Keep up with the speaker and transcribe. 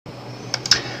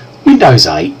Windows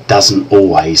 8 doesn't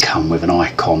always come with an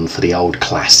icon for the old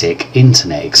classic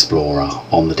Internet Explorer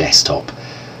on the desktop.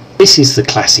 This is the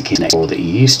classic Internet Explorer that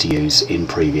you used to use in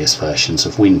previous versions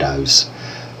of Windows.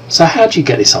 So how do you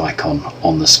get this icon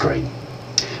on the screen?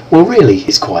 Well, really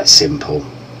it's quite simple.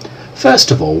 First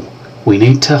of all, we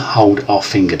need to hold our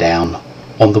finger down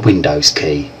on the Windows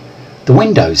key. The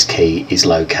Windows key is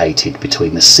located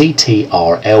between the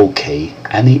CTRL key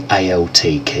and the ALT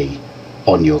key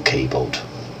on your keyboard.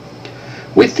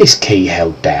 With this key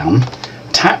held down,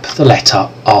 tap the letter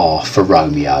R for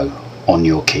Romeo on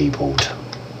your keyboard.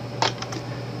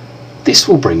 This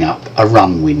will bring up a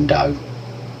run window.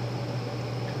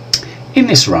 In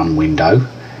this run window,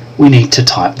 we need to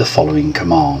type the following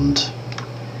command: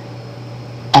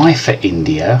 I for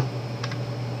India,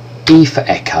 E for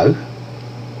Echo,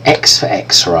 X for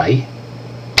X-ray,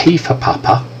 P for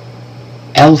Papa,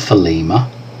 L for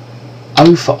Lima,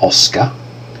 O for Oscar,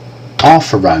 R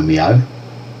for Romeo,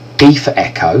 E for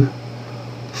Echo,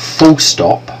 full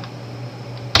stop,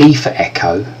 E for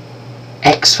Echo,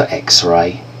 X for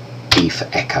X-ray, E for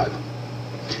Echo.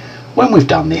 When we've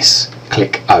done this,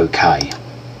 click OK.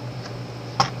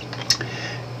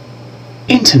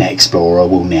 Internet Explorer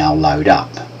will now load up,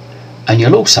 and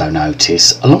you'll also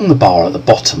notice along the bar at the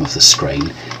bottom of the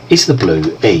screen is the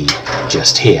blue E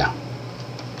just here.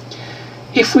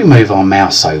 If we move our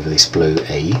mouse over this blue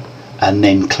E and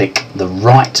then click the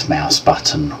right mouse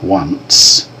button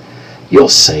once, you'll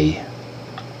see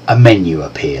a menu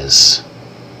appears.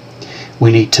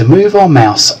 We need to move our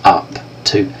mouse up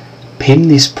to pin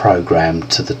this program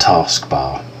to the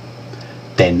taskbar,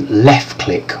 then left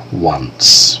click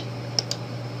once.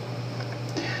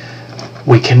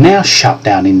 We can now shut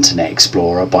down Internet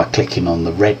Explorer by clicking on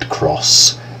the red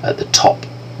cross at the top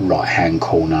right hand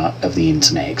corner of the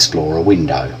Internet Explorer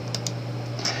window.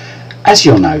 As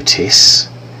you'll notice,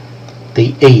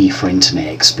 the E for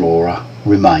Internet Explorer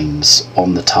remains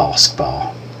on the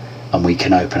taskbar, and we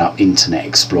can open up Internet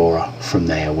Explorer from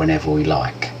there whenever we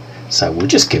like. So we'll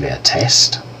just give it a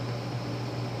test.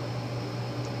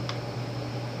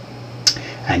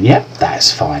 And yep,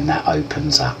 that's fine, that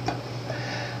opens up.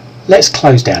 Let's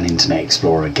close down Internet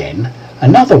Explorer again.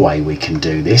 Another way we can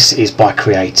do this is by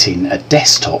creating a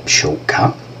desktop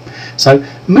shortcut. So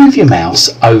move your mouse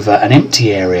over an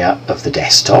empty area of the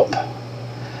desktop,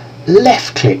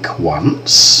 left click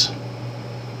once,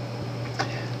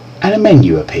 and a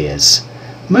menu appears.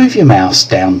 Move your mouse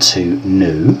down to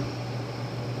New,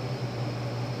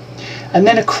 and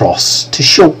then across to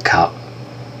Shortcut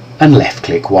and left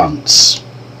click once.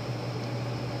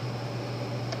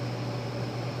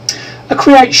 A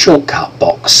Create Shortcut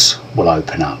box will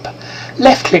open up.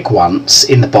 Left click once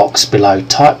in the box below,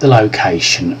 type the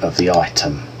location of the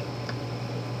item.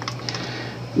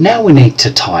 Now we need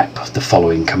to type the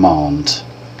following command: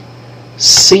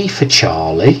 C for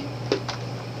Charlie,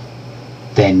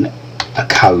 then a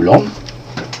colon,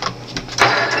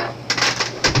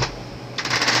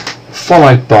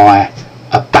 followed by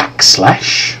a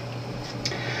backslash.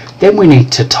 Then we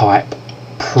need to type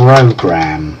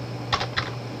program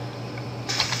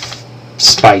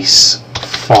space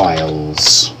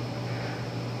files,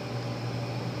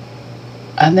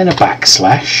 and then a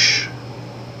backslash,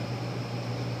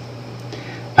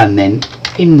 and then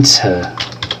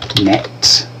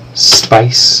Internet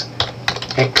space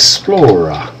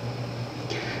Explorer,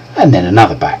 and then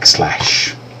another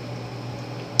backslash.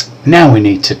 Now we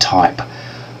need to type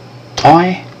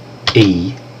iexplore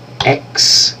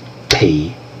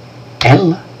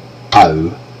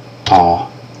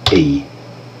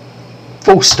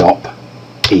full stop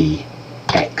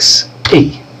exe.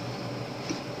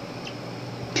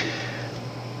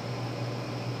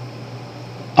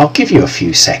 I'll give you a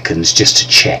few seconds just to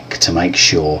check to make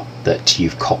sure that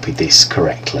you've copied this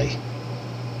correctly.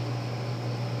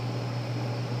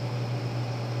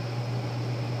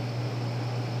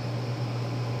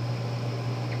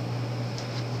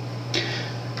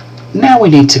 Now we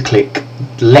need to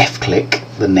left click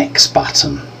the next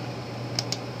button,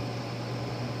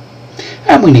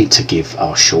 and we need to give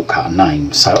our shortcut a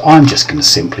name, so I'm just going to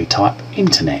simply type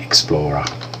Internet Explorer.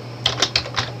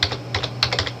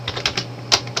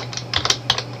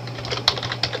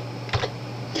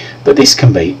 But this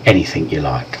can be anything you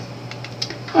like.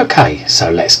 Okay,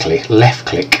 so let's left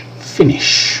click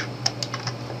Finish.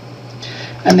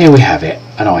 And there we have it,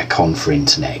 an icon for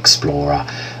Internet Explorer,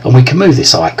 and we can move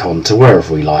this icon to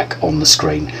wherever we like on the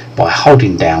screen by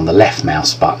holding down the left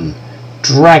mouse button,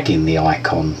 dragging the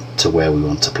icon to where we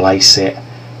want to place it,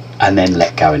 and then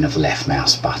let go of the left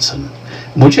mouse button.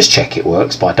 And we'll just check it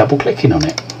works by double clicking on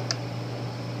it.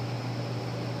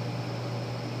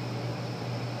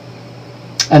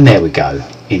 And there we go,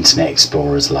 Internet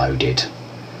Explorer's loaded.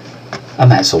 And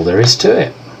that's all there is to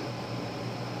it.